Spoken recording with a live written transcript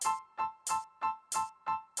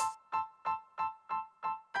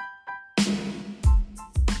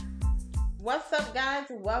What's up, guys?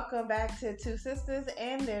 Welcome back to Two Sisters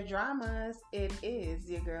and Their Dramas. It is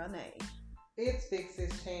your girl, Nay. It's Big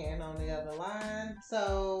Sis Chan on the other line.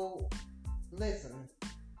 So, listen,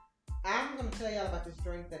 I'm going to tell y'all about this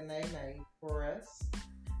drink that Nay made for us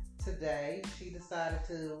today. She decided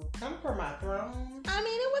to come from my throne. I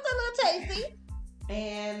mean, it was a little tasty.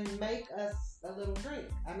 And make us a little drink.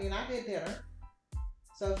 I mean, I did dinner.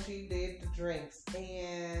 So she did the drinks.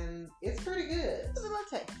 And it's pretty good. It was a little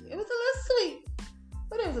tasty. It was a little sweet.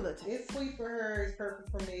 But it was a little tasty. It's sweet for her. It's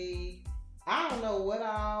perfect for me. I don't know what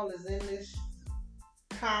all is in this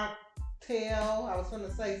cocktail. I was going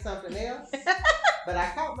to say something else. But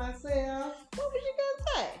I caught myself. What was you going to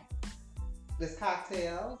say? This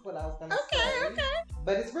cocktail, what I was going to say. Okay.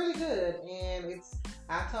 But it's really good. And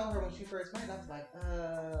I told her when she first made it, I was like,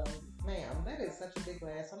 ma'am, that is such a big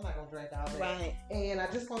glass. I'm not going to drink all that. Right. And I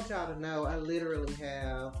just want y'all to know, I literally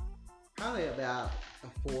have probably about a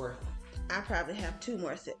fourth. I probably have 2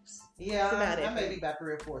 more sips. Yeah, I may it. be about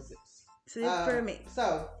 3 or 4 sips. Sip for me.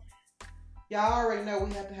 So, y'all already know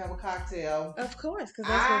we have to have a cocktail. Of course, because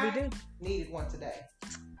that's what we do. Needed one today.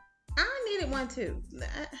 I needed one too.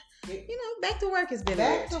 Back to work has been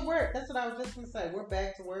back weird. to work. That's what I was just going to say. We're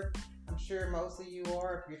back to work. I'm sure most of you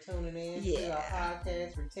are, if you're tuning in to our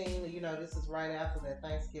podcast routinely. You know, this is right after that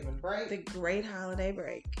Thanksgiving break. The great holiday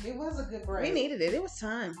break. It was a good break. We needed it. It was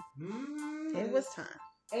time. It was time.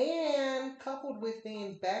 And coupled with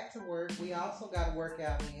being back to work, we also got a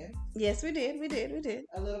workout in. Yes, we did.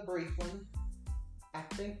 A little brief one. I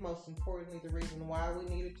think most importantly, the reason why we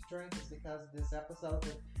needed to drink is because of this episode,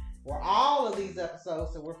 or all of these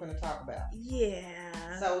episodes that we're going to talk about.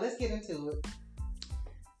 Yeah. So let's get into it.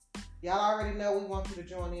 Y'all already know we want you to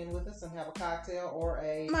join in with us and have a cocktail or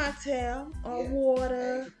a mocktail or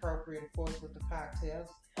water. Age appropriate, of course, with the cocktails.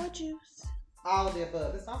 Or juice. All of the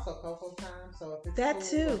above. It's also cocoa time, so if it's that cool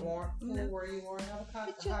too. Or warm, where you want to have a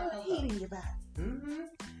cocktail. Get your little heat in your body.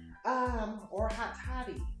 Or hot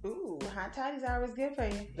toddy. Ooh, hot toddy's always good for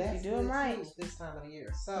you. That's if you do them right. Too, this time of the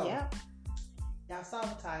year. So, y'all saw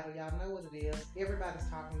the title. Y'all know what it is. Everybody's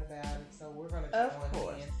talking about it, so we're going to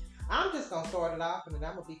join in. I'm just going to start it off, and then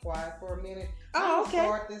I'm going to be quiet for a minute. I'm going to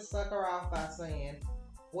start this sucker off by saying,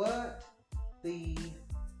 what the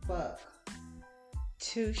fuck?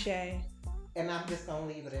 Touche. And I'm just going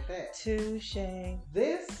to leave it at that. Touche.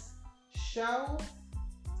 This show,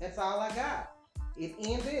 that's all I got. It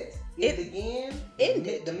ended. It began.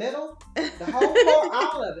 Ended. The middle. The whole part,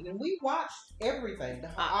 all of it. And we watched everything.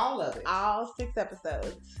 All of it. All 6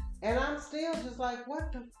 episodes. And I'm still just like,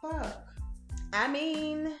 what the fuck? I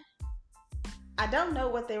mean, I don't know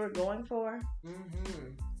what they were going for.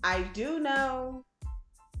 I do know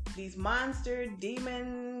these monster,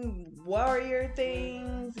 demon, warrior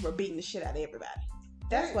things were beating the shit out of everybody.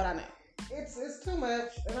 That's what I know. It's too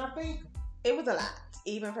much. And I think it was a lot,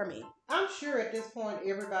 even for me. I'm sure at this point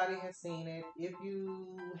everybody has seen it. If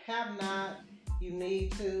you have not, you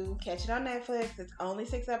need to catch it on Netflix. It's only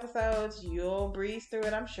 6 episodes. You'll breeze through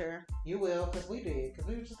it, I'm sure. You will, because we did. Because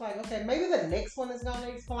we were just like, okay, maybe the next one is going to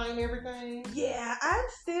explain everything. Yeah, I'm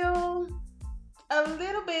still a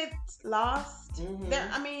little bit lost.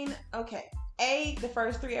 The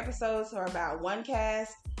first 3 episodes are about one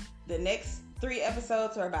cast. The next 3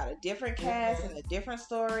 episodes are about a different cast and a different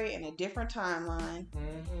story and a different timeline.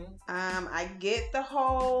 I get the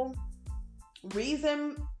whole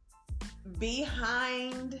reason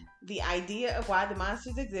behind the idea of why the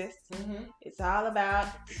monsters exist. It's all about,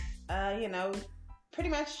 pretty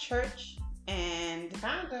much church and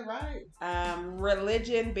kinda right.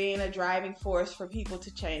 Religion being a driving force for people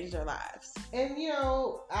to change their lives. And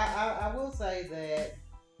I will say that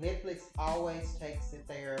Netflix always takes it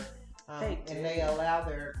there. And they allow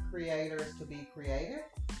their creators to be creative.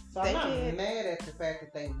 So I'm not mad at the fact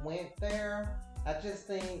that they went there. I just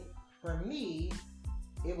think, for me,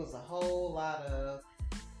 it was a whole lot of,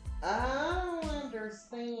 I don't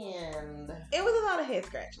understand. It was a lot of head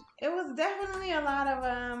scratching. It was definitely a lot of,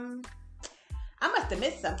 I must have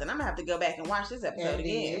missed something. I'm going to have to go back and watch this episode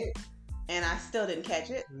again. And I still didn't catch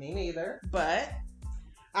it. Me neither. But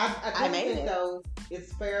I think, though,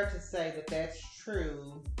 it's fair to say that that's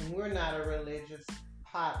true. And we're not a religious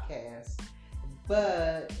podcast.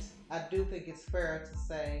 But I do think it's fair to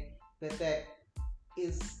say that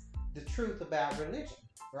is the truth about religion,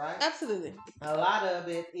 right? Absolutely. A lot of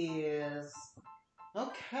it is,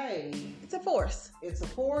 okay. It's a force.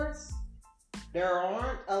 There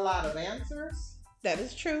aren't a lot of answers. That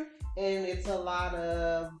is true. And it's a lot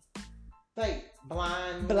of fake,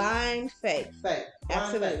 blind fake.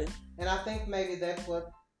 Absolutely. Fake. And I think maybe that's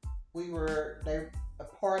what a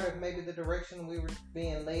part of maybe the direction we were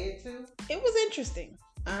being led to. It was interesting.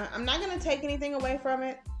 I'm not going to take anything away from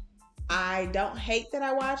it. I don't hate that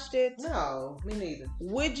I watched it. No, me neither.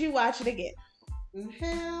 Would you watch it again?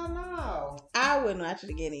 Hell no. I wouldn't watch it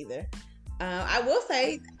again either. I will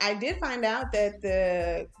say, I did find out that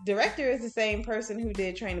the director is the same person who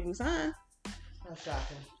did Train to Busan. That's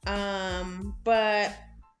shocking. But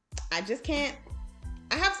I just can't.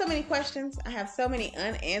 I have so many questions. I have so many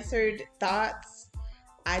unanswered thoughts.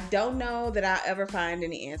 I don't know that I'll ever find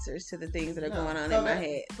any answers to the things that are going on in my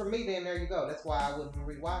head. For me, then there you go. That's why I wouldn't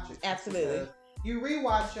rewatch it. Absolutely. You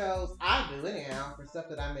rewatch shows, I do anyhow, for stuff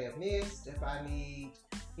that I may have missed. If I need,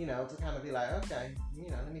 to kind of be like, okay,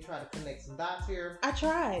 let me try to connect some dots here. I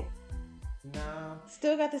tried. No.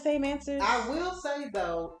 Still got the same answers. I will say,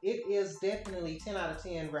 though, it is definitely 10 out of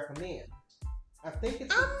 10 recommend. I think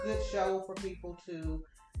it's a good show for people to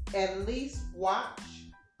at least watch,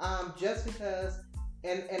 just because,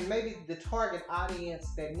 and maybe the target audience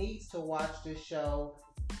that needs to watch this show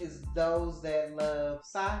is those that love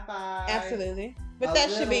sci-fi. Absolutely. But that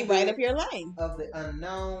should be right up your lane. Of the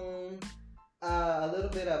unknown, a little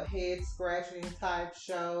bit of head-scratching type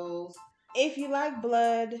shows. If you like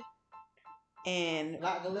blood and...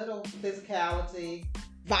 like a little physicality.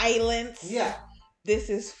 Violence. Yeah. This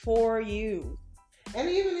is for you. And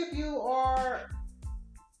even if you are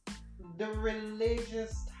the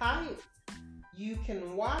religious type, you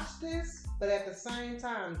can watch this, but at the same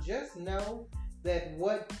time, just know that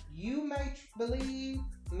what you may believe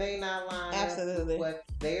may not line up with what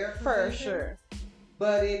they're for sure.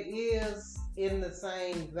 But it is in the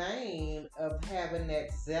same vein of having that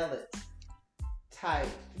zealot type.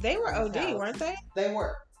 They were OD, weren't they? They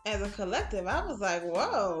were. As a collective, I was like,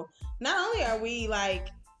 whoa. Not only are we like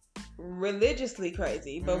religiously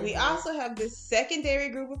crazy, but we also have this secondary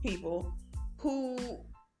group of people who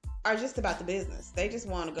are just about the business. They just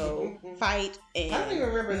want to go fight and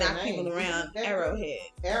knock people around.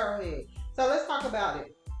 Arrowhead. So let's talk about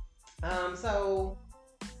it. So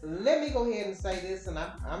let me go ahead and say this, and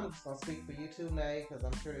I'm just going to speak for you too, Nay, because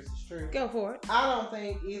I'm sure this is true. Go for it. I don't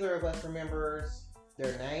think either of us remembers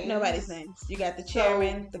their names. Nobody's names. You got the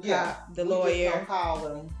chairman, the cop, the lawyer. We just don't call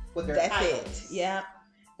them with their titles. That's it. Yeah.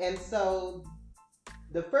 And so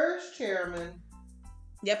the first chairman.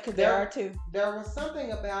 Yep, because there are two. There was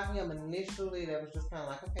something about him initially that was just kind of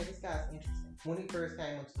like, okay, this guy's interesting. When he first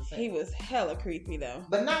came onto the scene. He was hella creepy, though.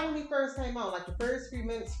 But not when he first came on. Like, the first few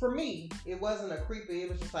minutes, for me, it wasn't a creepy.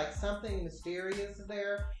 It was just like something mysterious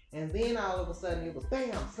there. And then all of a sudden, it was,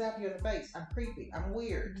 bam, slap you in the face. I'm creepy. I'm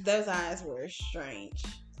weird. Those eyes were strange.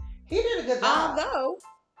 He did a good job. Although,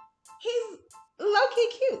 he's low-key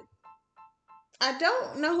cute. I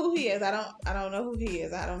don't know who he is. I don't know who he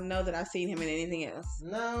is. I don't know that I've seen him in anything else.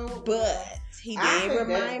 No. But he did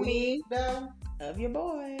remind me of your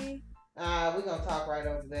boy. We're going to talk right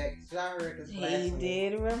over that. Because y'all heard this blasphemy. He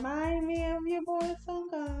did remind me of your boy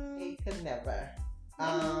Sungha. He could never.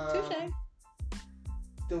 Touché.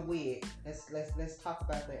 The wig. Let's talk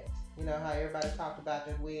about that. You know how everybody talked about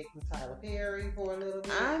that wig from Tyler Perry for a little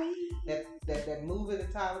bit? I mean... That movie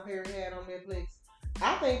that Tyler Perry had on Netflix.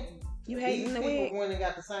 I think... You hating the wig? People went and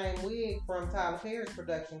got the same wig from Tyler Perry's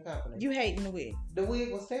production company. You hating the wig? The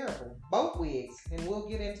wig was terrible. Both wigs. And we'll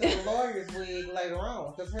get into the lawyer's wig later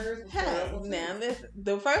on. Because hers was terrible too. Now, listen.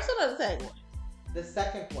 The first one or the second one? The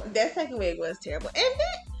second one. That second wig was terrible. And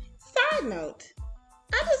then, side note,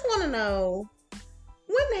 I just want to know,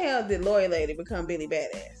 when the hell did Lawyer Lady become Billy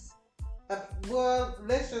Badass? Well,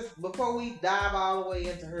 let's just, before we dive all the way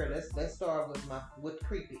into her, let's start with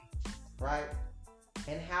Creepy, right?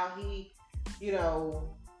 And how he,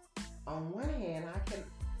 on one hand, I can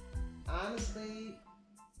honestly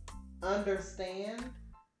understand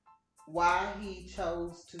why he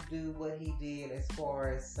chose to do what he did as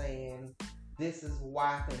far as saying, this is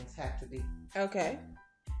why things have to be. Okay.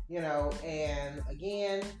 And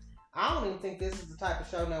again, I don't even think this is the type of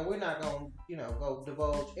show. Now, we're not going to, go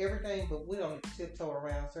divulge everything, but we don't need to tiptoe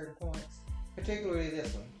around certain points, particularly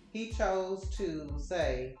this one. He chose to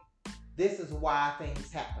say, this is why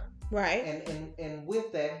things happen. Right. And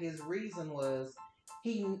with that, his reason was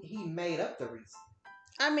he made up the reason.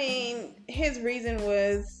 I mean, his reason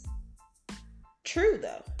was true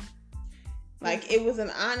though. Like it was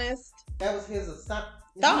an honest. That was his thought.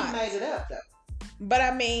 He made it up though. But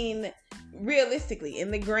I mean, realistically,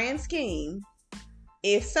 in the grand scheme,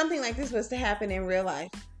 if something like this was to happen in real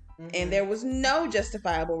life, and there was no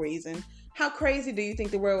justifiable reason, how crazy do you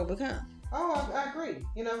think the world would become? Oh, I agree.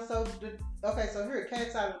 So here,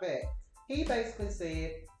 cat's out of the bag. He basically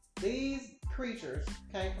said these creatures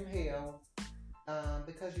came from hell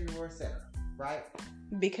because you were a sinner. right?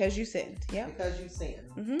 Because you sinned. Yeah. Because you sinned.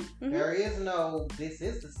 Mm-hmm, mm-hmm. There is no, this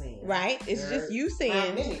is the sin. Right. It's just you sinned.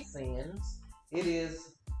 How many sins? It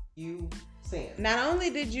is you sinned. Not only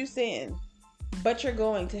did you sin, but you're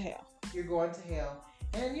going to hell. You're going to hell.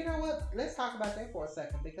 And you know what? Let's talk about that for a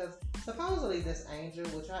second, because supposedly this angel,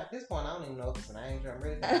 which at this point I don't even know if it's an angel. I'm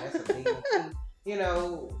really thinking that's a demon too. You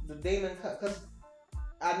know, the demon, because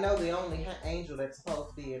I know the only angel that's supposed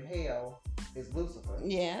to be in hell is Lucifer.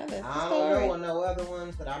 Yeah, that's the story. I don't know no other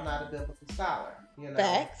ones, but I'm not a biblical scholar. You know,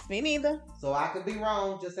 facts. Me neither. So I could be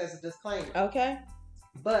wrong, just as a disclaimer. Okay.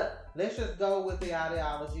 But let's just go with the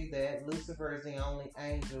ideology that Lucifer is the only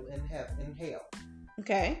angel in hell.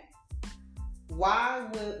 Okay. Why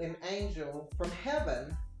would an angel from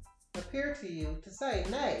heaven appear to you to say,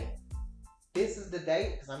 nay, this is the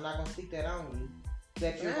date, because I'm not going to speak that on you,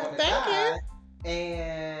 that you're going to die,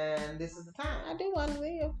 and this is the time. I do want to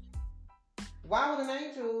live. Why would an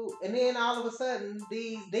angel, and then all of a sudden,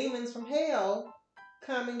 these demons from hell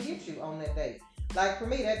come and get you on that date? Like, for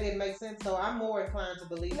me, that didn't make sense, so I'm more inclined to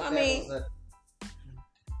believe that was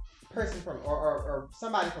a person from, or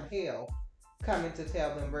somebody from hell coming to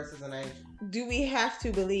tell them versus an angel. Do we have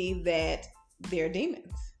to believe that they're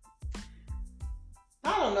demons?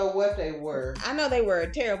 I don't know what they were. I know they were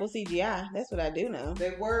terrible CGI. That's what I do know.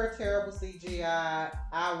 They were terrible CGI.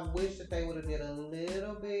 I wish that they would have did a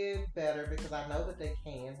little bit better, because I know that they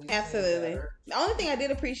can. Absolutely. The only thing I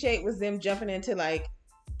did appreciate was them jumping into like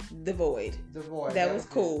the void. The void. That was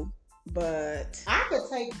cool. But I could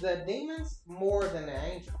take the demons more than the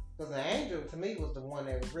angel. Because the angel, to me, was the one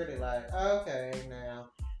that was really like, okay, now.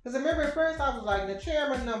 Because remember, at first I was like, the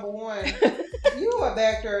chairman number one, you are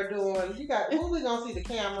back there doing, when we going to see the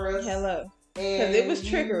cameras? Hello. Because it was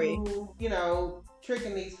trickery. You know,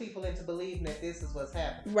 tricking these people into believing that this is what's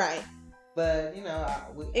happening. Right. But, you know,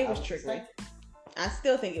 it was trickery. I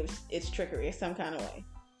still think it's trickery in some kind of way.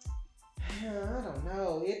 I don't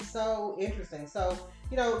know. It's so interesting. So,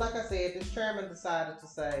 you know, like I said, this chairman decided to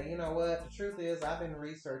say, you know what, the truth is I've been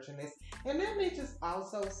researching this. And let me just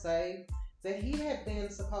also say that he had been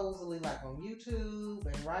supposedly like on YouTube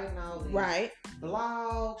and writing all these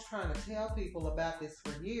blogs trying to tell people about this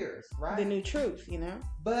for years, right? The new truth, you know?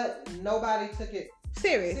 But nobody took it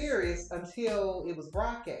serious until it was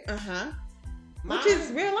broadcast. Uh-huh. Which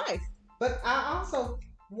is real life. But I also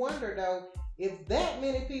wonder, though, if that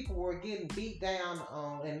many people were getting beat down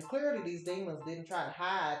on, and clearly these demons didn't try to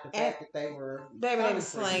hide the fact that they were... They were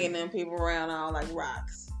slanging them people around all like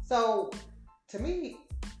rocks. So, to me,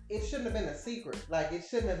 it shouldn't have been a secret. Like, it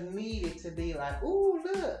shouldn't have needed to be like, ooh,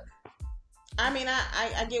 look. I mean,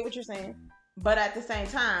 I get what you're saying. But at the same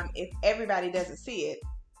time, if everybody doesn't see it,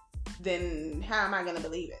 then how am I going to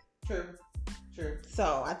believe it? True.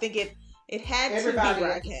 So, I think it had everybody to be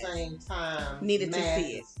broadcast. At the same time needed to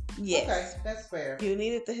see it. Yes. Okay, that's fair. You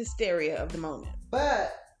needed the hysteria of the moment.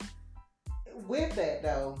 But with that,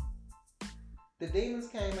 though, the demons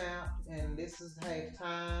came out, and this is the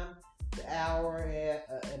time, the hour,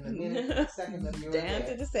 and the minute, the second of your down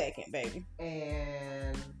to the second, baby.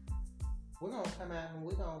 And we're gonna come out and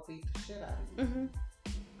we're gonna beat the shit out of you.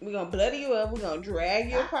 Mm-hmm. We're gonna bloody you up. We're gonna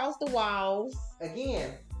drag you across the walls.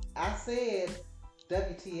 Again, I said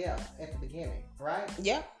WTF at the beginning, right?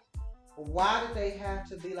 Yep. Why did they have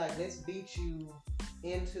to be like, let's beat you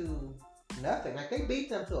into nothing? Like, they beat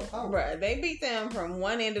them to a pulp. Right. They beat them from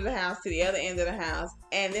one end of the house to the other end of the house,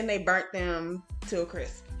 and then they burnt them to a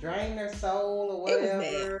crisp. Drain their soul or whatever. It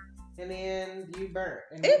was bad. And then you burnt.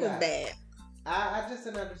 It was bad. I just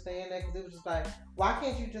didn't understand that, because it was just like, why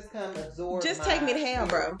can't you just come absorb Just take me to hell,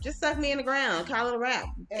 bro. Just suck me in the ground. Call it a wrap.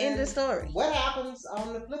 End of story. What happens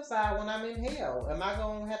on the flip side when I'm in hell? Am I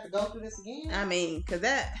going to have to go through this again? I mean, because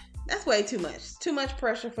that's way too much. Too much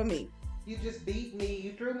pressure for me. You just beat me.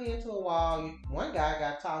 You threw me into a wall. One guy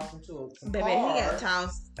got tossed into some Baby, cars. he got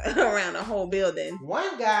tossed around the whole building.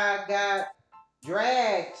 One guy got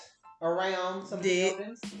dragged around some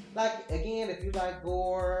buildings. Like, again, if you like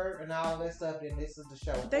gore and all that stuff, then this is the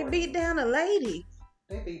show. They beat down a lady.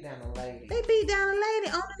 They beat down a lady. They beat down a lady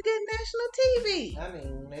on the good national TV. I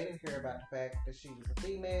mean, they didn't care about the fact that she was a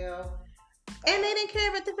female. And they didn't care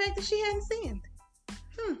about the fact that she hadn't sinned.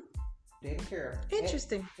 Didn't care.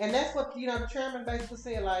 Interesting. And that's what, the chairman basically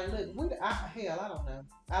said, like, look, I don't know.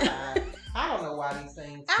 I lied. I don't know why these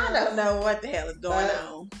things. I don't know what the hell is going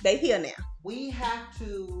on. They here now. We have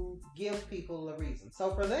to give people a reason.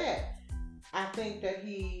 So for that, I think that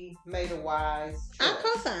he made a wise choice. I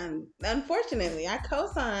co-sign. Unfortunately, I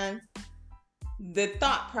co-sign the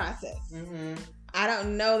thought process. Mm-hmm. I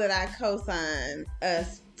don't know that I co-sign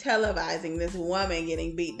us televising this woman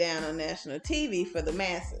getting beat down on national TV for the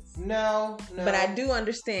masses. No. But I do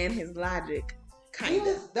understand his logic, kind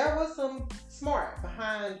of. There was some smart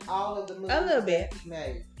behind all of the moves a little bit he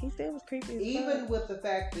made. He still was creepy as even with the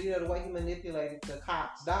fact that, the way he manipulated the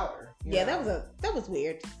cop's daughter. Yeah, that was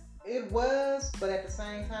weird. It was, but at the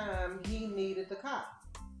same time, he needed the cop.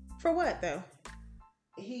 For what, though?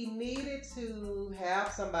 He needed to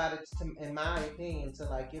have somebody, in my opinion, to,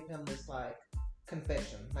 like, give him this, like,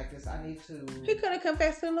 confession. Like this, I need to... He could have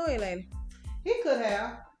confessed to the lawyer lady. He could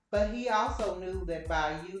have, but he also knew that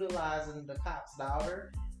by utilizing the cop's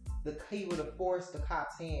daughter, he would have forced the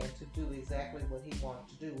cop's hand to do exactly what he wanted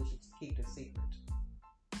to do, which is to keep the secret.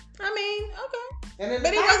 I mean, okay.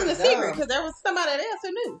 But it wasn't a secret because there was somebody else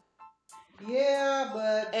who knew. Yeah,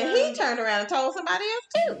 but... And he turned around and told somebody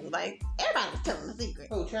else, too. Like, everybody was telling the secret.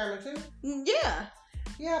 Who, Chairman, too? Yeah.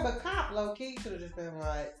 Yeah, but Cop, low-key, should have just been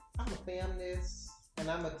like, I'm going to film this, and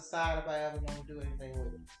I'm going to decide if I ever want to do anything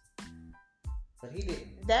with it. But he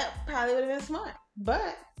didn't. That probably would have been smart.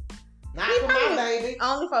 But... Not for my baby.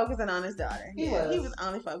 Only focusing on his daughter. He was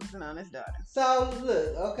only focusing on his daughter. So,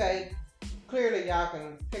 look, okay... Clearly, y'all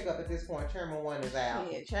can pick up at this point. Chairman 1 is out.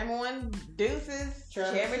 Yeah, Chairman 1 deuces.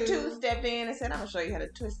 Chairman 2 stepped in and said, I'm going to show you how to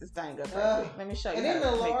twist this thing up real quick. Let me show you and how then to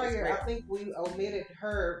the lawyer, I think we omitted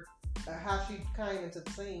her, how she came into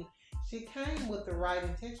the scene. She came with the right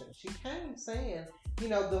intention. She came saying,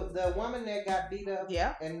 the woman that got beat up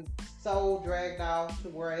and so dragged off to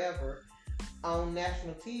wherever on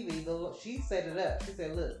national TV, she set it up. She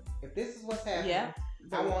said, look, if this is what's happening,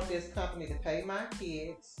 I want this company to pay my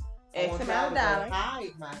kids X amount of dollars,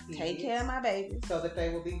 hide my kids, take care of my babies, so that they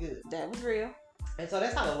will be good. That was real. And so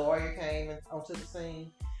that's how the lawyer came onto the scene.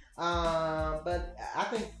 But I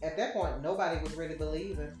think at that point nobody was really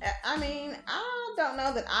believing. I mean, I don't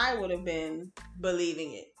know that I would have been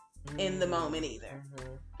believing it in the moment either.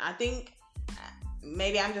 I think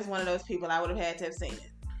maybe I'm just one of those people. I would have had to have seen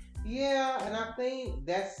it. Yeah, and I think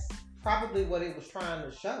that's probably what it was trying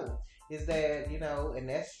to show. Is that, and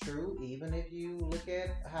that's true even if you look at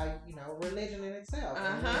how, religion in itself.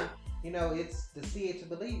 It's to see it to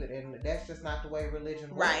believe it. And that's just not the way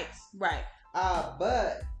religion works. Right.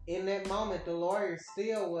 But in that moment, the lawyer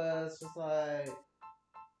still was just like,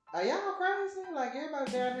 are y'all crazy? Like,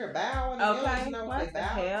 everybody down here bowing. Okay, what the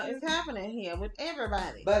hell is happening here with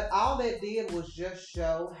everybody? But all that did was just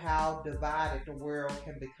show how divided the world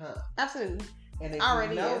can become. Absolutely. And if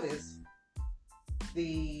you notice...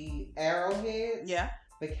 The Arrowheads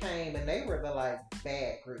became, and they were the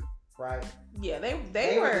bad group, right? Yeah, they were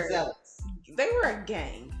the zealots. They were a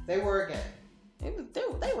gang. They were a gang.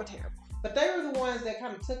 They were terrible. But they were the ones that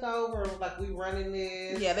kind of took over, like, we running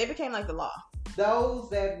this. Yeah, they became like the law. Those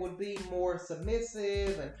that would be more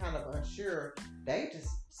submissive and kind of unsure, they just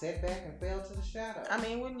sat back and fell to the shadows. I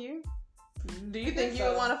mean, wouldn't you? Do you think you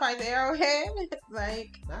would want to fight the Arrowhead?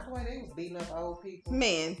 Not the way they was beating up old people.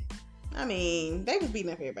 Man. I mean, they was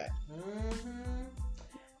beating up everybody.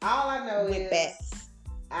 All I know is bats.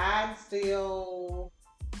 I'm still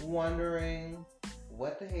wondering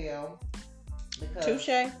what the hell. Because Touche.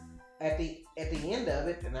 At the end of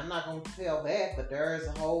it, and I'm not going to tell that, but there is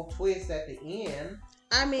a whole twist at the end.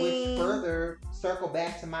 I mean, which further circle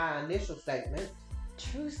back to my initial statement.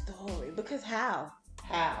 True story. Because how?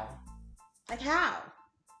 How? Like how?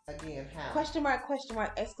 Again, how? Question mark,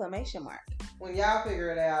 exclamation mark. When y'all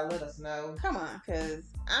figure it out, let us know. Come on, because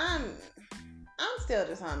I'm still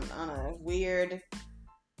just on a weird...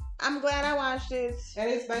 I'm glad I watched it. And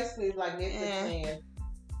it's basically like Netflix saying,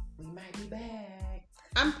 we might be back.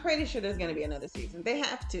 I'm pretty sure there's going to be another season. They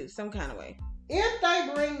have to, some kind of way. If they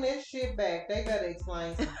bring this shit back, they better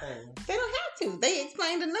explain some things. They don't have to. They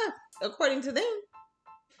explained enough, according to them.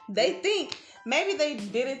 They think maybe they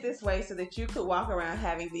did it this way so that you could walk around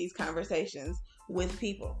having these conversations with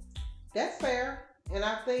people. That's fair. And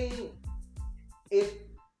I think if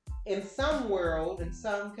in some world, in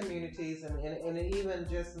some communities, and even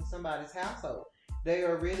just in somebody's household, they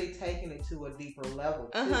are really taking it to a deeper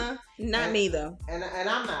level. Not me though. And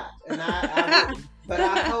I'm not. And I wouldn't. But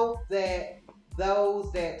I hope that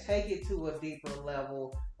those that take it to a deeper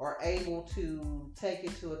level are able to take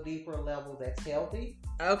it to a deeper level that's healthy.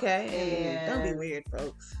 Okay. And don't be weird,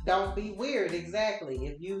 folks. Don't be weird, exactly.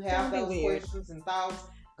 If you have those questions and thoughts,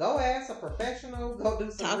 go ask a professional, go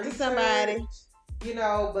do some research. Talk to somebody.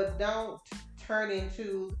 But don't turn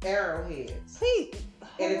into arrowheads. Please.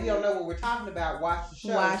 And if you don't know what we're talking about, watch the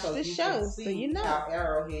show. Watch the show so you know how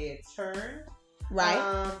arrowheads turned.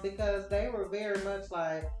 Right. Because they were very much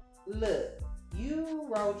like, look, you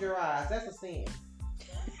rolled your eyes. That's a sin.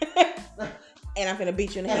 And I'm going to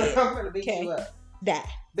beat you in the head. I'm going to beat you up. die.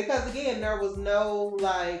 Because again, there was no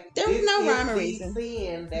rhyme or reason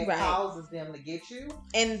sin that causes them to get you,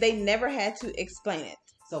 and they never had to explain it.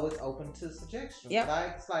 So it's open to suggestion. Yep.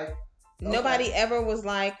 It's like okay. Nobody ever was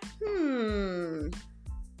like,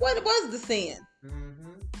 what was the sin?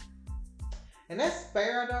 Mm-hmm. And that's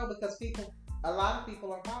fair though, because a lot of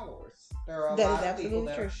people are followers. There are a lot of people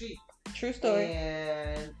that are sheep. True story.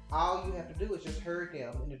 And all you have to do is just herd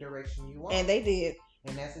them in the direction you want. And they did.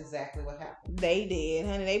 And that's exactly what happened. They did,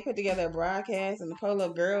 honey. They put together a broadcast, and the poor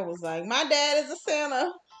little girl was like, "My dad is a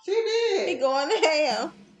sinner. She did. He going to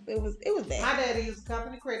hell." It was bad. My daddy used a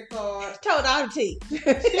company credit card. Told all the tea. She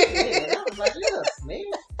did. I was like, "You a snitch?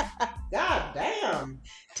 God damn."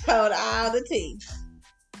 Told all the tea.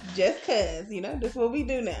 Just cause, this is what we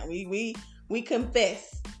do now. We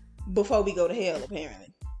confess before we go to hell, apparently.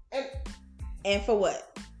 And for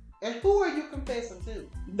what? And who are you confessing to?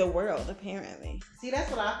 The world, apparently. See,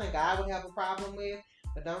 that's what I think I would have a problem with.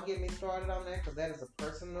 But don't get me started on that, because that is a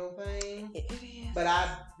personal thing. It is. But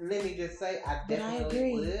let me just say, I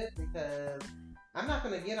definitely would, because I'm not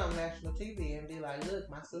going to get on national TV and be like, look,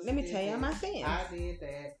 my sister Let me tell you my sins. I did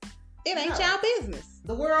that. It ain't y'all business.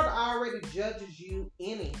 The world already judges you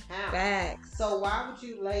anyhow. Facts. So why would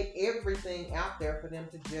you lay everything out there for them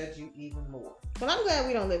to judge you even more? Well, I'm glad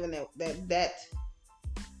we don't live in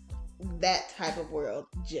that type of world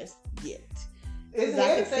just yet. Because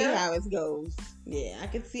I can see how it goes. Yeah, I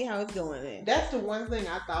can see how it's going there. That's the one thing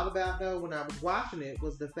I thought about, though, when I was watching it,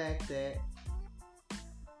 was the fact that,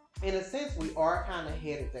 in a sense, we are kind of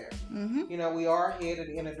headed there. Mm-hmm. We are headed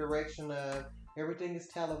in a direction of everything is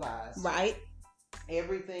televised. Right.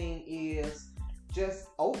 Everything is just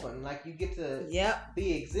open. Like, you get to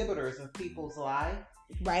be exhibitors of people's life.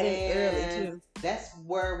 Right, and early, too. That's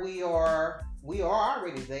where we are. We are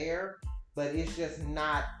already there, but it's just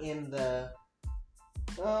not in the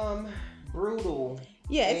brutal.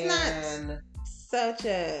 Yeah, it's not such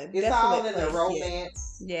a. It's all in the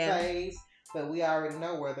romance phase, but we already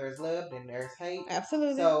know where there's love, then there's hate.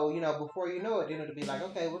 Absolutely. So before you know it, then it'll be like,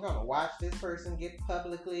 okay, we're gonna watch this person get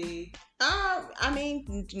publicly. I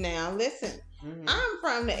mean, now listen, I'm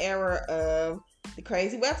from the era of the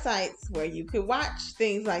crazy websites where you could watch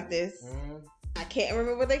things like this. I can't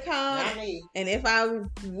remember what they called. Not me. And if I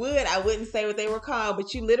would, I wouldn't say what they were called,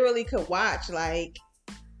 but you literally could watch like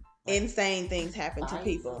insane things happen to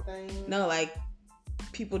people. No, like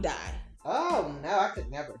people die. Oh no, I could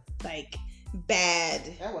never. Like bad.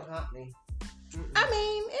 That would haunt me. I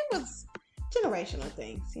mean, it was generational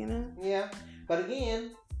things, Yeah, but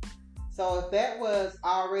again, so if that was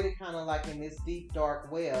already kind of like in this deep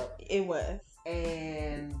dark well, it was,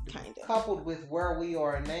 and kind of coupled with where we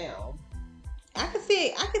are now, I could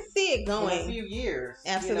see it going in a few years.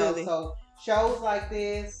 Absolutely. So shows like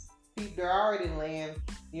this, they're already laying,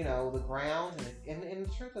 the ground, and the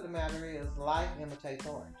truth of the matter is, life imitates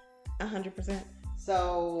art. 100%.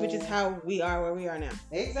 So, which is how we are where we are now.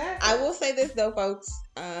 Exactly. I will say this though, folks.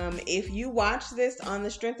 If you watch this on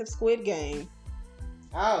the strength of Squid Game,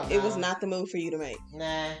 it was not the move for you to make.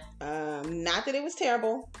 Nah. Not that it was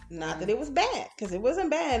terrible. Not that it was bad, because it wasn't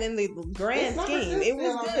bad in the grand scheme. It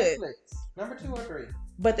was good. Netflix. Number 2 or 3.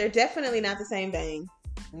 But they're definitely not the same vein.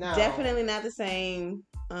 No. Definitely not the same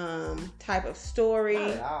type of story.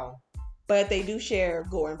 Not at all. But they do share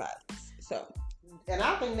gore and violence. So. And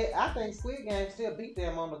I think Squid Game still beat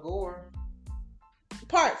them on the gore.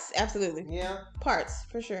 Parts, absolutely. Yeah. Parts,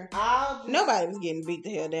 for sure. Nobody was getting beat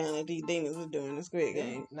the hell down like these demons was doing the Squid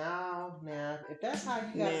Game. No. If that's how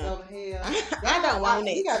you gotta go to hell, I don't want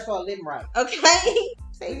it. You gotta start living right. Okay.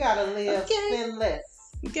 We gotta live sinless.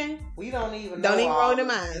 Okay. We don't even roll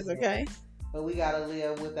them eyes, okay? But we gotta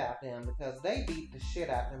live without them, because they beat the shit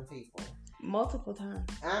out of them people. Multiple times.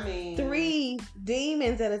 I mean, 3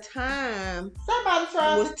 demons at a time. Somebody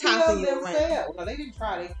tried to kill themselves. Around. No, they didn't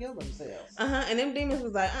try. They killed themselves. And them demons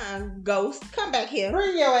was like, ghost, come back here.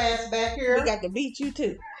 Bring your ass back here. We got to beat you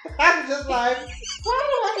too. I'm just like,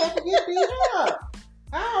 why do I have to get beat up?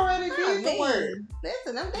 I already did the work.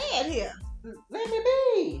 Listen, I'm dead here. Let me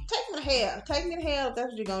be. Take me to hell. Take me to hell if that's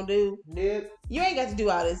what you're gonna do. Nope. You ain't got to do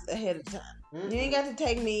all this ahead of time. You ain't got to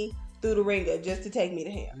take me through the ringer just to take me to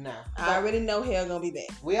hell. No. I already know hell gonna be bad.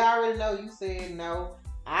 We already know you said no.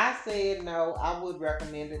 I said no. I would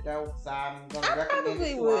recommend it though, so I'm gonna recommend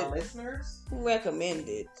it to our listeners. Recommend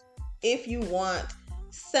it if you want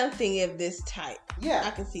something of this type. Yeah, I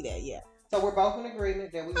can see that. Yeah. So we're both in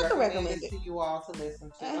agreement that we recommend it to you all to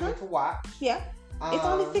listen to. I mean, to watch. Yeah. It's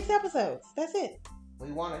only 6 episodes. That's it.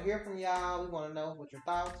 We want to hear from y'all. We want to know what your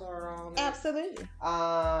thoughts are on it. Absolutely.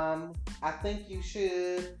 I think you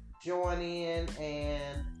should join in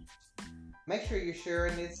and Make sure you're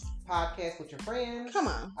sharing this podcast with your friends. Come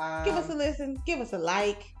on. Give us a listen. Give us a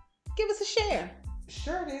like. Give us a share.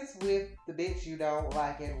 Share this with the bitch you don't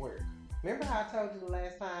like at work. Remember how I told you the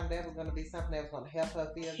last time that was going to be something that was going to help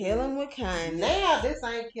her feel Killing with kindness. Now, this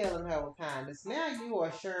ain't killing her with kindness. Now you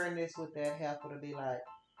are sharing this with that helper to be like,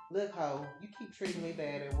 look, ho, you keep treating me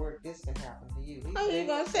bad at work. This can happen to you. You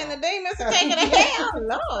going to send the demons to take it to hell?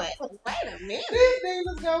 Lord, wait a minute. These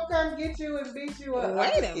demons going to come get you and beat you up.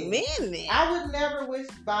 Wait a minute. I would never wish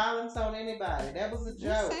violence on anybody. That was a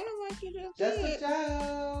joke. Just a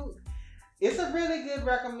joke. It's a really good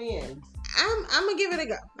recommend. I'm gonna give it a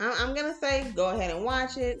go. I'm gonna say go ahead and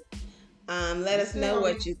watch it. Let us know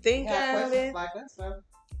what you think of it. Like that stuff.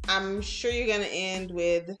 I'm sure you're gonna end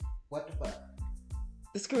with what the fuck?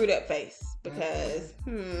 The screwed up face because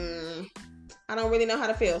I don't really know how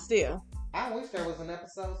to feel still. I wish there was an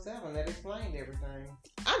episode 7 that explained everything.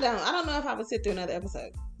 I don't know if I would sit through another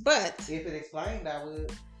episode, but if it explained, I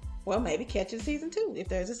would. Well, maybe catch it season 2 if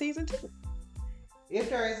there's a season 2. If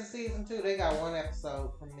there is a season 2, they got one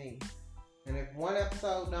episode from me. And if one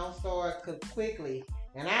episode don't start quickly,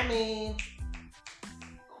 and I mean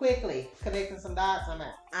quickly, connecting some dots, I'm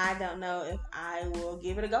out. I don't know if I will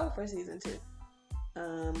give it a go for season 2.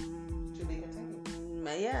 To be continued.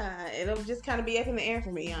 Yeah, it'll just kind of be up in the air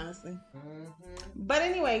for me, honestly. But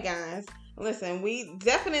anyway, guys, listen, we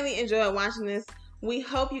definitely enjoyed watching this. We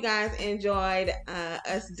hope you guys enjoyed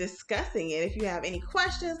us discussing it. If you have any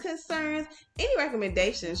questions, concerns, any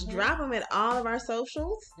recommendations, drop them at all of our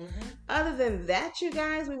socials. Other than that, you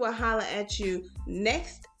guys, we will holler at you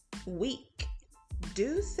next week.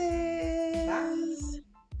 Deuces. Bye.